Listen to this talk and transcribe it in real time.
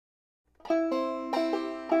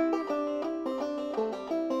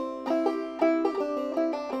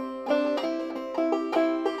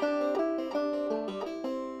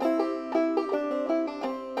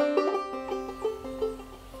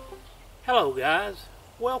Hello guys,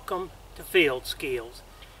 welcome to Field Skills.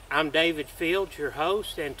 I'm David Fields, your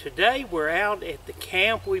host, and today we're out at the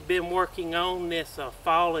camp we've been working on this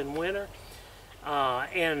fall and winter,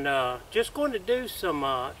 and just going to do some,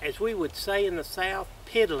 as we would say in the South,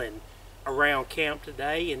 piddling around camp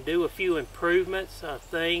today and do a few improvements,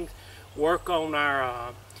 things, work on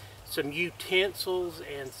our some utensils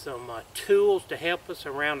and some tools to help us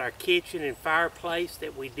around our kitchen and fireplace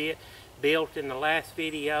that we built in the last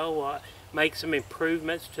video. Make some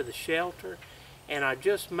improvements to the shelter, and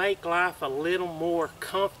just make life a little more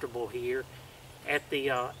comfortable here at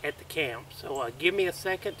the camp. So give me a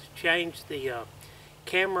second to change the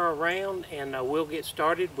camera around, and we'll get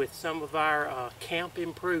started with some of our camp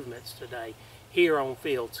improvements today here on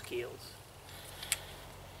Field Skills.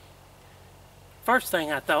 First thing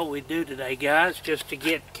I thought we'd do today, guys, just to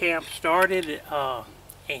get camp started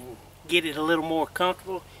and get it a little more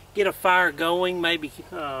comfortable, get a fire going. Maybe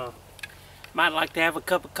might like to have a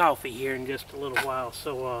cup of coffee here in just a little while.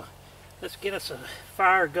 So let's get us a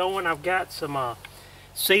fire going. I've got some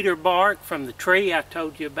cedar bark from the tree I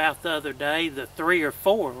told you about the other day, the 3 or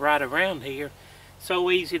 4 right around here.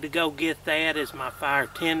 So easy to go get that as my fire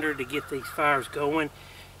tender to get these fires going.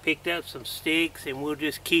 Picked up some sticks, and we'll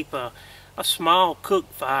just keep a small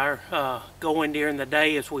cook fire going during the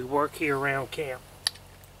day as we work here around camp.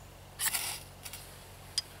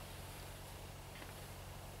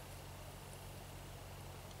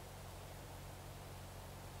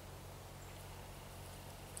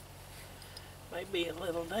 Might be a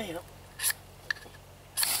little damp.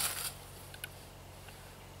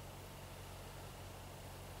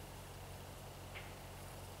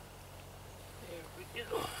 There we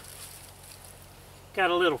go. Got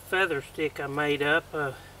a little feather stick I made up,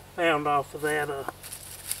 found off of that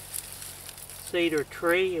cedar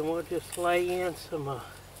tree, and we'll just lay in some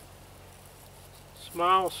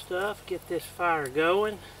small stuff, get this fire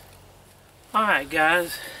going. Alright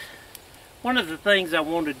guys, one of the things I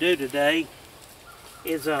want to do today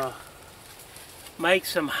is make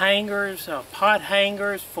some hangers, pot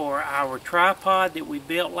hangers for our tripod that we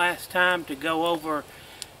built last time to go over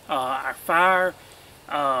our fire.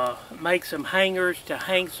 Make some hangers to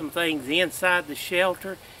hang some things inside the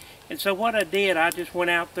shelter. And so what I did, I just went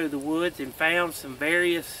out through the woods and found some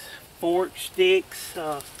various fork sticks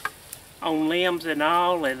on limbs and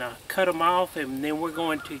all, and cut them off, and then we're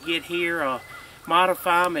going to get here,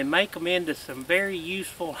 modify them and make them into some very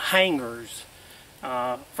useful hangers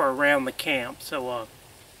for around the camp. So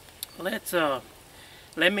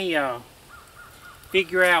let me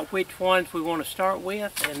figure out which ones we want to start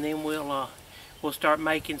with, and then we'll start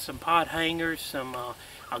making some pot hangers, some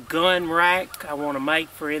a gun rack I want to make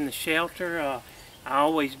for in the shelter. I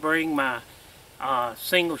always bring my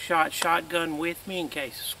single shot shotgun with me in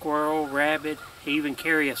case a squirrel, rabbit, even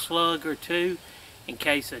carry a slug or two in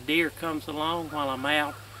case a deer comes along while I'm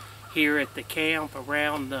out here at the camp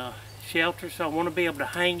around the shelter. So I want to be able to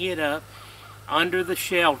hang it up under the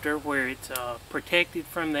shelter where it's protected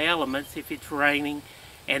from the elements if it's raining,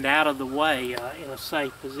 and out of the way in a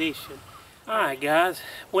safe position. Alright guys,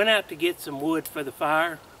 went out to get some wood for the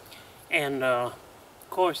fire, and of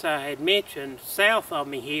course I had mentioned south of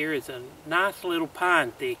me here is a nice little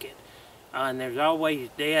pine thicket, and there's always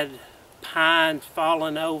dead pines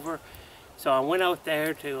falling over. So I went out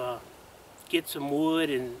there to get some wood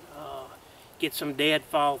and get some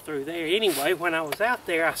deadfall through there. Anyway, when I was out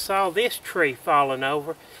there, I saw this tree falling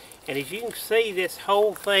over, and as you can see, this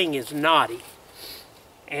whole thing is knotty,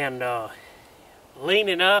 and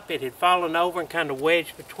leaning up, it had fallen over and kind of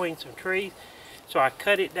wedged between some trees. So I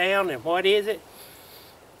cut it down, and what is it?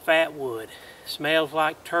 Fat wood. Smells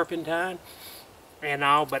like turpentine and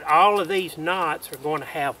all, but all of these knots are going to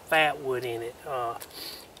have fat wood in it.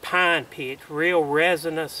 Pine pitch, real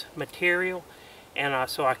resinous material. And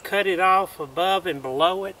so I cut it off above and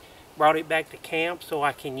below it, brought it back to camp so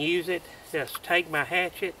I can use it. Just take my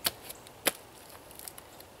hatchet,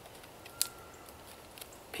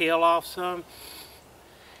 peel off some,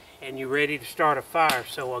 and you're ready to start a fire.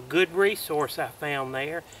 So a good resource I found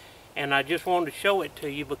there, and I just wanted to show it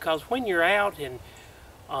to you because when you're out and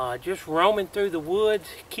just roaming through the woods,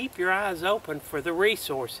 keep your eyes open for the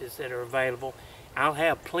resources that are available. I'll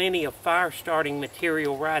have plenty of fire starting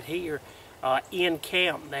material right here in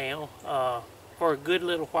camp now for a good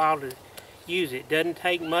little while to use it. Doesn't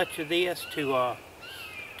take much of this to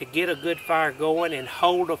get a good fire going and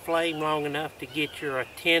hold a flame long enough to get your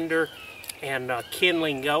tinder and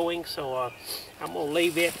kindling going. So I'm going to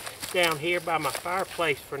leave it down here by my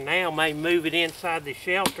fireplace for now. May move it inside the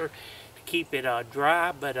shelter to keep it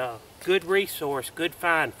dry, but good resource, good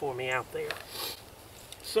find for me out there.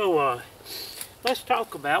 So let's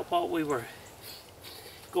talk about what we were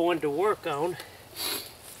going to work on.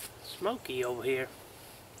 Smoky over here.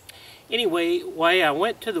 Anyway, I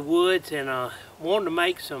went to the woods and wanted to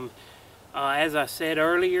make some, as I said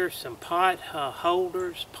earlier, some pot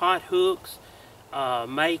holders, pot hooks,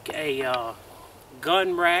 make a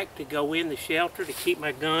gun rack to go in the shelter to keep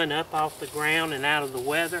my gun up off the ground and out of the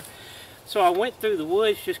weather. So I went through the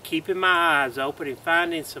woods just keeping my eyes open and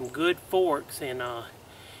finding some good forks and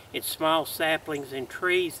small saplings and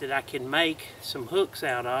trees that I can make some hooks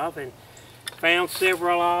out of, and found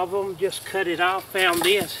several of them. Just cut it off, found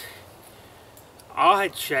this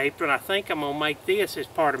odd shape, and I think I'm going to make this as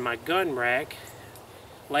part of my gun rack.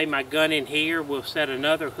 Lay my gun in here, we'll set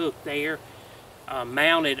another hook there,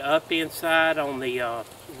 mount it up inside on the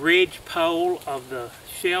ridge pole of the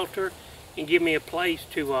shelter, and give me a place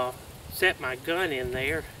to set my gun in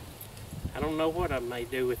there. I don't know what I may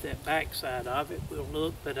do with that back side of it, we'll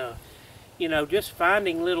look, but you know, just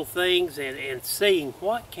finding little things and seeing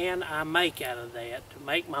what can I make out of that to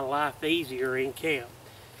make my life easier in camp.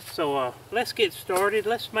 So let's get started.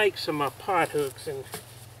 Let's make some pot hooks. And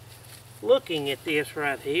looking at this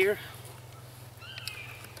right here,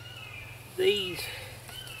 these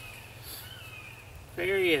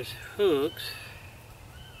various hooks,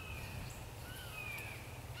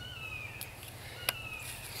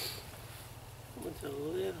 with a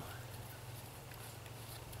little,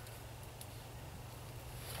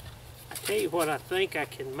 I tell you what I think I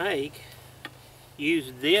can make.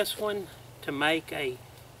 Use this one to make a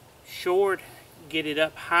short, get it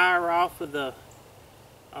up higher off of the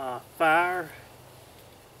fire.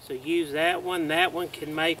 So use that one. That one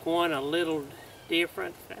can make one a little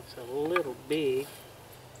different. That's a little big.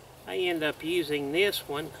 I end up using this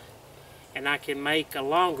one, and I can make a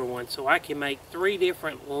longer one. So I can make 3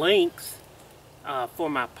 different lengths for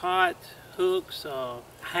my pot hooks,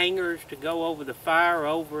 hangers to go over the fire,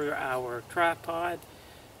 over our tripod.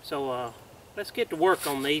 So let's get to work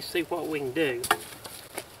on these, see what we can do.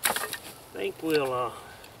 I think we'll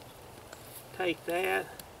take that,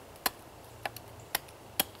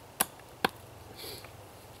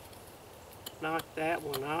 knock that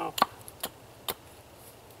one off,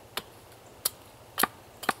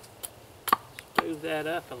 smooth that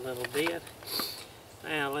up a little bit.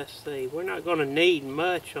 Now let's see, we're not going to need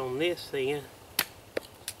much on this then.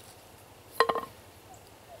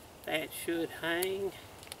 That should hang,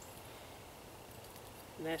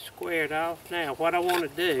 and that's squared off. Now what I want to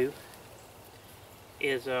do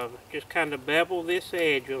is just kind of bevel this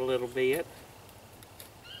edge a little bit,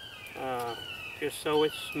 just so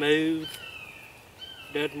it's smooth.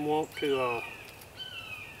 Doesn't want to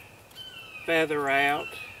feather out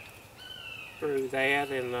through that,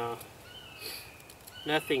 and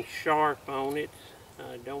nothing sharp on it.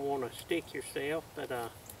 Don't want to stick yourself, but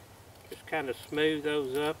just kind of smooth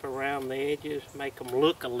those up around the edges, make them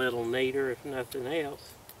look a little neater if nothing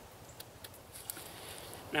else.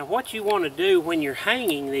 Now what you want to do when you're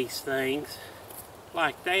hanging these things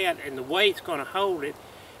like that, and the way it's going to hold it,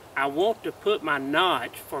 I want to put my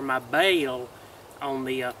notch for my bail on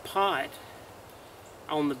the pot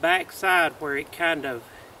on the back side where it kind of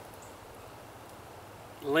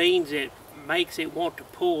leans, it makes it want to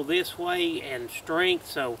pull this way and strength.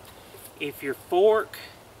 So if your fork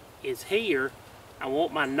is here, I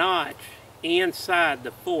want my notch inside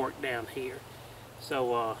the fork down here.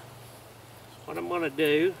 So what I'm going to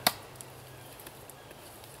do,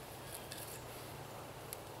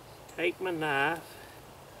 take my knife,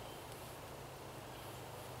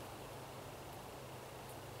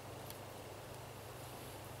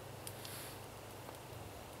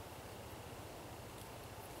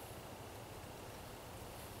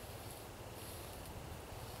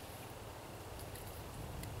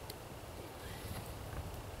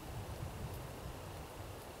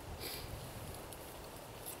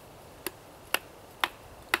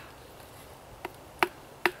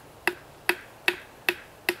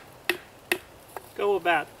 go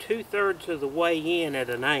about 2/3 of the way in at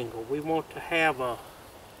an angle. We want to have a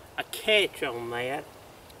catch on that,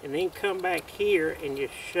 and then come back here and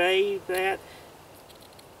just shave that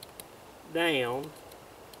down.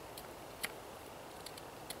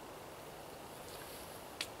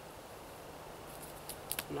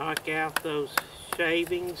 Knock out those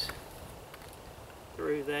shavings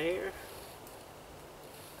through there.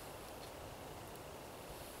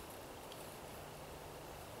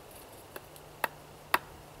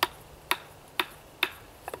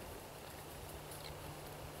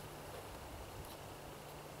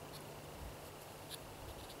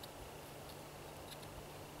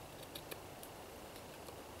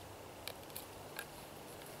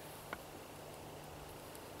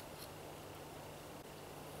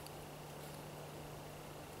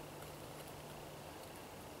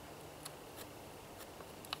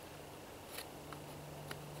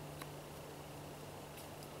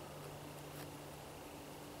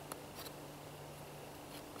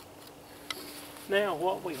 Now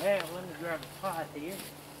what we have, let me grab a pot here.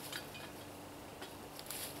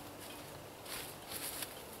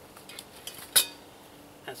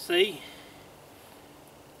 Now see,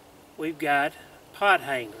 we've got pot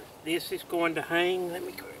hangers. This is going to hang, let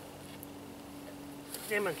me grab a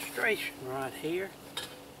demonstration right here.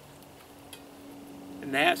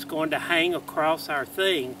 And that's going to hang across our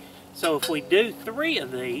thing. So if we do 3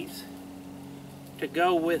 of these to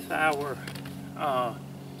go with our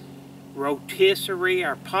rotisserie,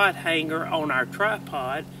 our pot hanger on our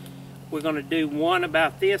tripod, we're going to do one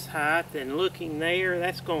about this height, and looking there,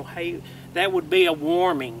 that would be a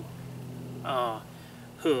warming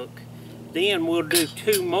hook. Then we'll do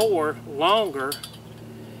 2 more longer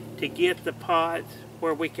to get the pots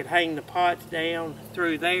where we could hang the pots down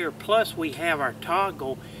through there. Plus we have our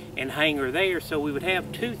toggle and hanger there, so we would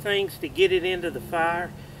have 2 things to get it into the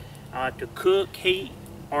fire to cook, heat,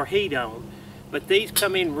 or heat on. But these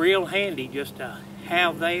come in real handy just to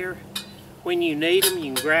have there. When you need them,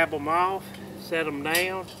 you can grab them off, set them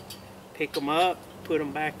down, pick them up, put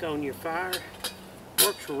them back on your fire.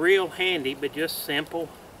 Works real handy, but just simple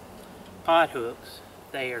pot hooks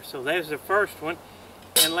there. So there's the first one.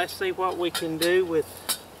 And let's see what we can do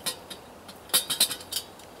with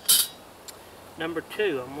number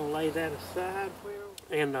 2. I'm going to lay that aside.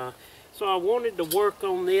 And so I wanted to work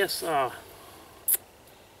on this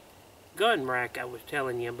gun rack I was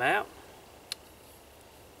telling you about.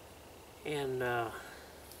 And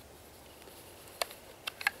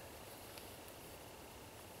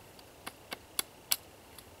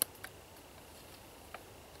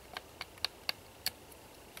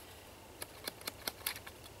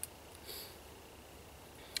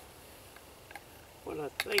what I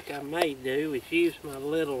think I may do is use my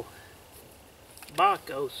little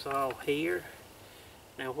Baco saw here.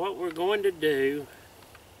 Now what we're going to do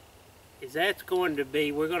is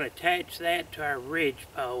we're going to attach that to our ridge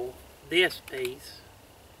pole, this piece,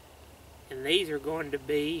 and these are going to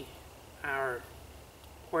be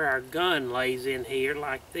where our gun lays in here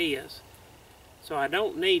like this. So I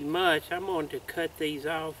don't need much. I'm going to cut these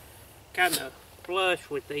off kind of flush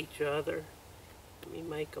with each other. Let me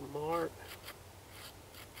make a mark.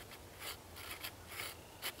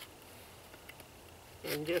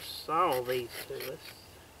 And just saw these to us.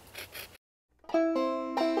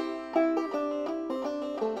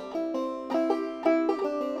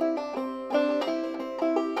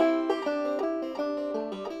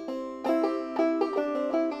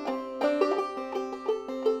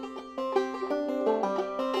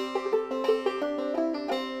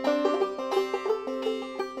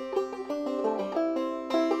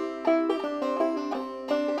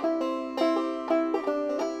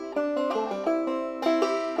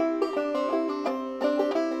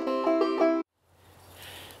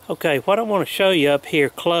 Okay, what I want to show you up here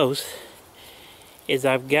close is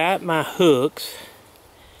I've got my hooks.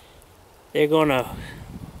 They're going to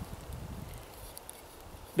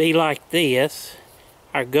be like this.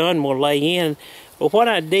 Our gun will lay in. But what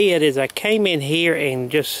I did is I came in here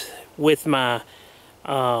and just with my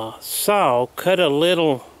saw cut a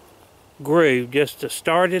little groove just to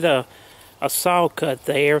start it a saw cut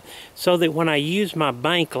there, so that when I use my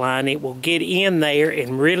bank line it will get in there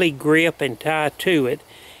and really grip and tie to it.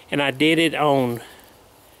 And I did it on,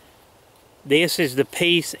 this is the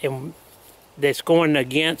piece that's going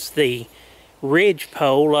against the ridge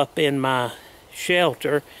pole up in my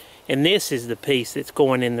shelter, and this is the piece that's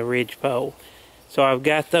going in the ridge pole. So I've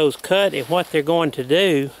got those cut, and what they're going to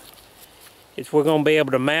do is we're going to be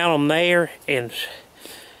able to mount them there and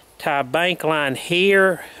tie bank line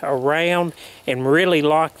here around and really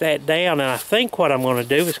lock that down. And I think what I'm going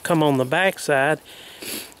to do is come on the back side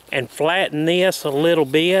and flatten this a little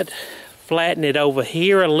bit, flatten it over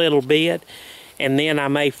here a little bit, and then I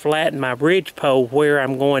may flatten my ridge pole where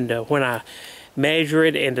I'm going to, when I measure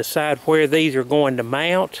it and decide where these are going to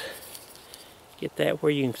mount. Get that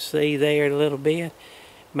where you can see there a little bit.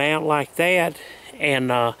 Mount like that, and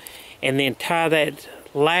then tie that,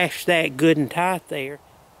 lash that good and tight there.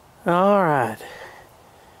 Alright,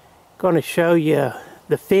 going to show you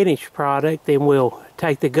the finished product, then we'll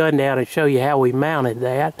take the gun down and show you how we mounted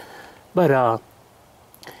that. But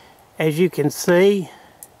as you can see,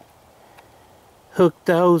 hooked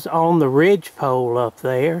those on the ridge pole up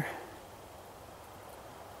there.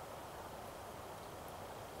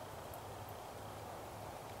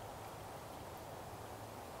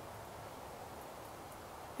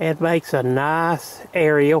 It makes a nice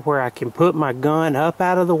area where I can put my gun up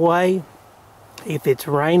out of the way. If it's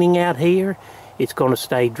raining out here, it's going to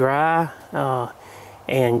stay dry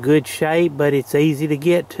and good shape, but it's easy to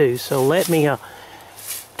get to. So let me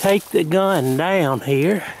take the gun down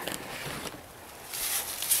here.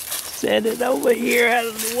 set it over here out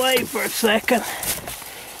of the way for a second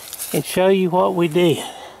and show you what we did.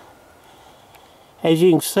 As you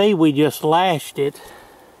can see, we just lashed it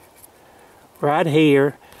right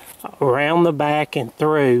here around the back and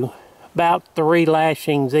through, about 3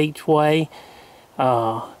 lashings each way,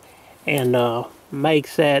 and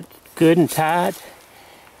makes that good and tight.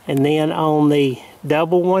 And then on the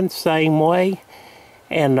double one, same way,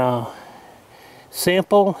 and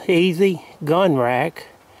simple, easy gun rack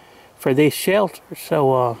for this shelter.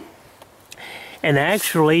 So, and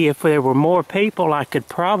actually, if there were more people, I could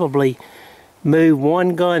probably move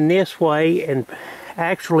one gun this way and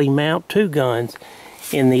actually mount 2 guns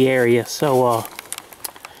in the area. So,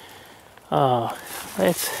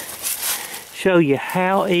 let's show you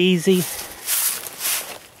how easy.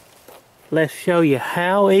 Let's show you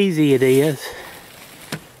how easy it is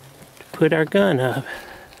to put our gun up.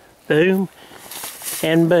 Boom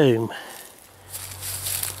and boom.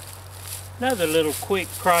 Another little quick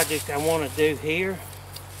project I want to do here.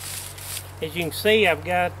 As you can see, I've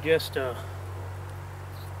got just a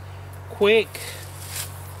quick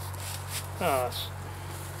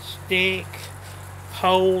stick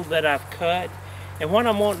pole that I've cut, and what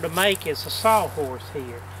I'm wanting to make is a sawhorse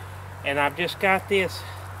here. And I've just got this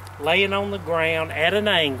laying on the ground at an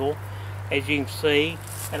angle, as you can see,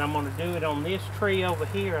 and I'm going to do it on this tree over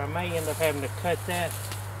here. I may end up having to cut that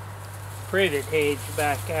privet hedge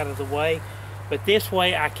back out of the way, but this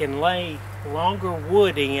way I can lay longer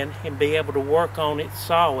wood in and be able to work on it,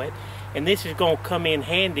 saw it, and this is going to come in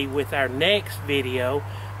handy with our next video,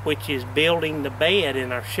 which is building the bed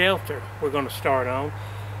in our shelter we're going to start on.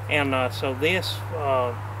 And so this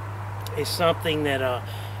is something that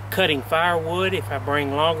cutting firewood, if I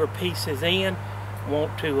bring longer pieces in,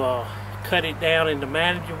 want to cut it down into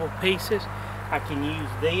manageable pieces, I can use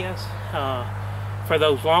this for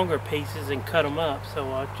those longer pieces and cut them up.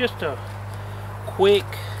 So just a quick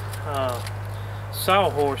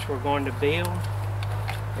sawhorse we're going to build,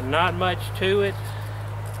 and not much to it.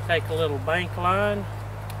 Take a little bank line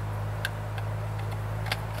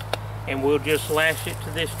and we'll just lash it to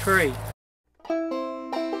this tree.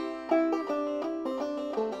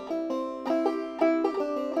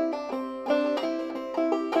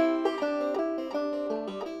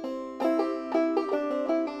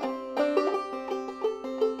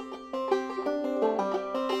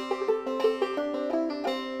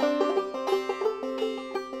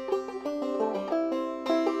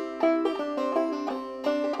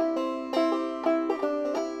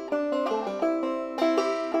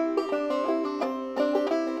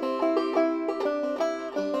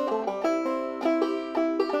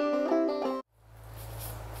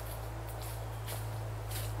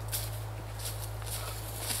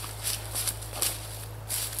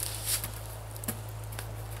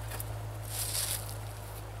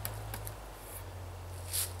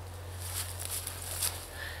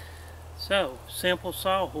 So, simple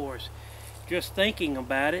sawhorse. Just thinking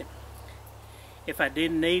about it, if I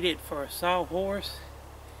didn't need it for a sawhorse,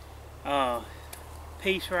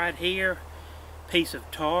 piece right here, piece of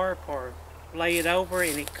tarp, or lay it over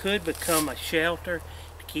and it could become a shelter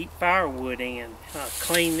to keep firewood in.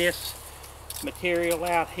 Clean this material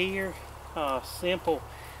out here, simple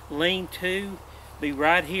lean-to, be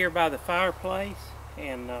right here by the fireplace,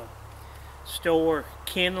 and store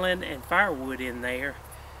kindling and firewood in there.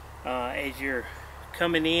 As you're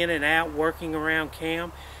coming in and out, working around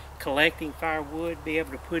camp, collecting firewood, be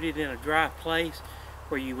able to put it in a dry place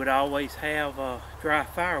where you would always have dry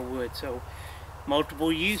firewood. So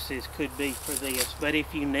multiple uses could be for this. But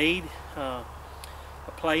if you need a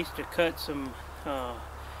place to cut some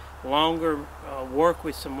work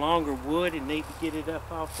with some longer wood and need to get it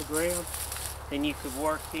up off the ground, then you could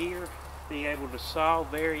work here, be able to saw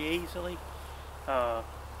very easily.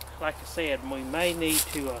 Like I said, we may need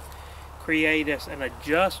to create us an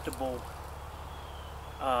adjustable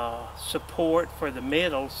support for the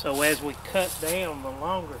middle, so as we cut down the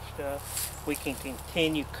longer stuff, we can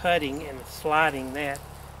continue cutting and sliding that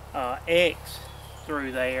X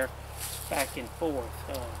through there back and forth.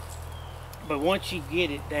 But once you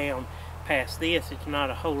get it down past this, it's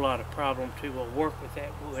not a whole lot of problem to work with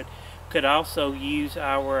that wood. Could also use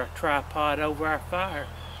our tripod over our fire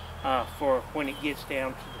for when it gets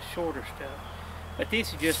down to the shorter stuff. But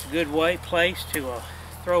this is just a good place to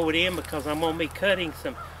throw it in, because I'm going to be cutting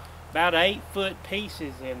some about 8-foot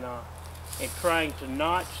pieces and trying to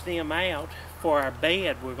notch them out for our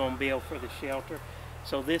bed we're going to build for the shelter.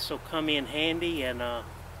 So this will come in handy, and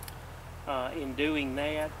in doing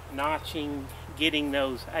that, notching, getting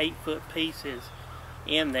those 8-foot pieces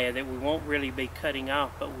in there that we won't really be cutting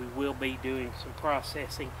off, but we will be doing some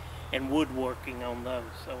processing and woodworking on those.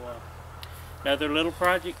 So another little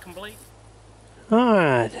project complete.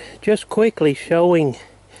 Alright, just quickly showing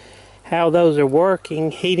how those are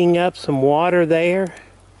working. Heating up some water there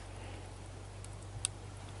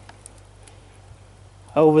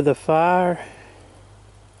over the fire,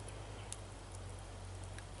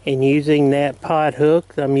 and using that pot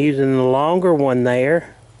hook. I'm using the longer one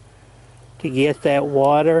there to get that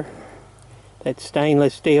water, that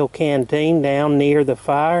stainless steel canteen, down near the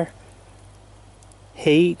fire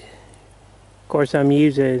heat. Of course, I'm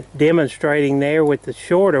demonstrating there with the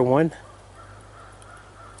shorter one,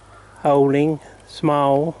 holding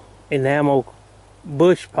small enamel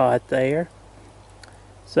bush pot there.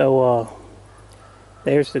 So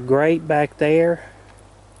there's the grate back there,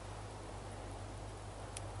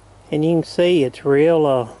 and you can see it's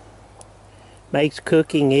real, makes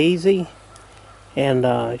cooking easy, and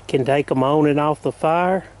can take them on and off the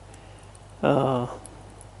fire.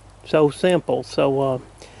 So simple. So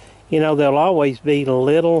you know, there'll always be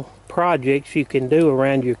little projects you can do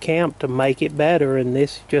around your camp to make it better, and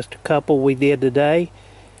this is just a couple we did today.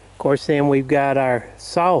 Of course, then we've got our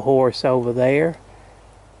sawhorse over there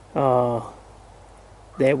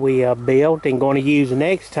that we built and going to use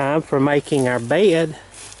next time for making our bed.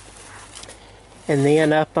 And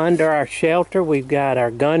then up under our shelter we've got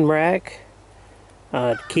our gun rack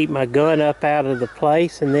to keep my gun up out of the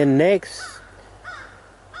place. And then next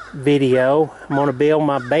video I'm going to build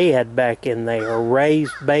my bed back in there, a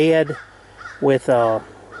raised bed with a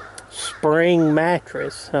spring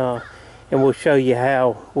mattress, and we'll show you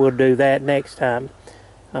how we'll do that next time.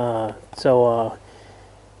 So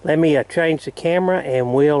let me change the camera,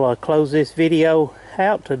 and we'll close this video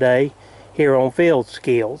out today here on Field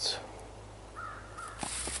Skills.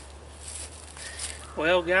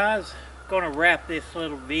 Well guys, I'm going to wrap this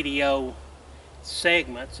little video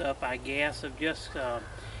segments up, I guess, of just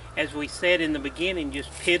as we said in the beginning,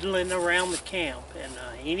 just piddling around the camp. And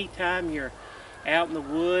anytime you're out in the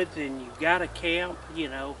woods and you've got a camp, you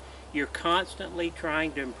know, you're constantly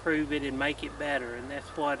trying to improve it and make it better. And that's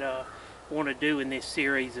what I want to do in this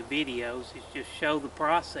series of videos, is just show the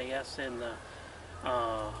process and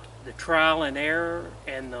the trial and error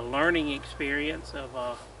and the learning experience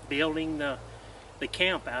of building the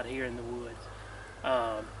camp out here in the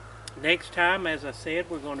woods. Next time, as I said,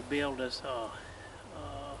 we're going to build us a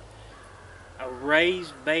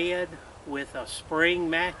raised bed with a spring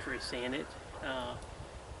mattress in it,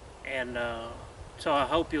 so I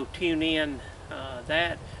hope you'll tune in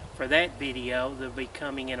for that video. They'll be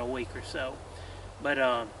coming in a week or so. But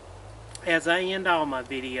as I end all my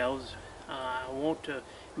videos, I want to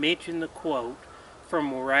mention the quote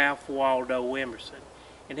from Ralph Waldo Emerson,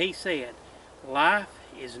 and he said, "Life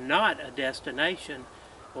is not a destination,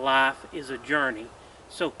 life is a journey.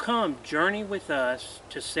 So come journey with us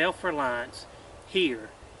to self-reliance here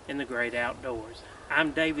in the great outdoors."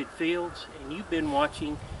 I'm David Fields, and you've been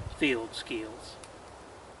watching Field Skills.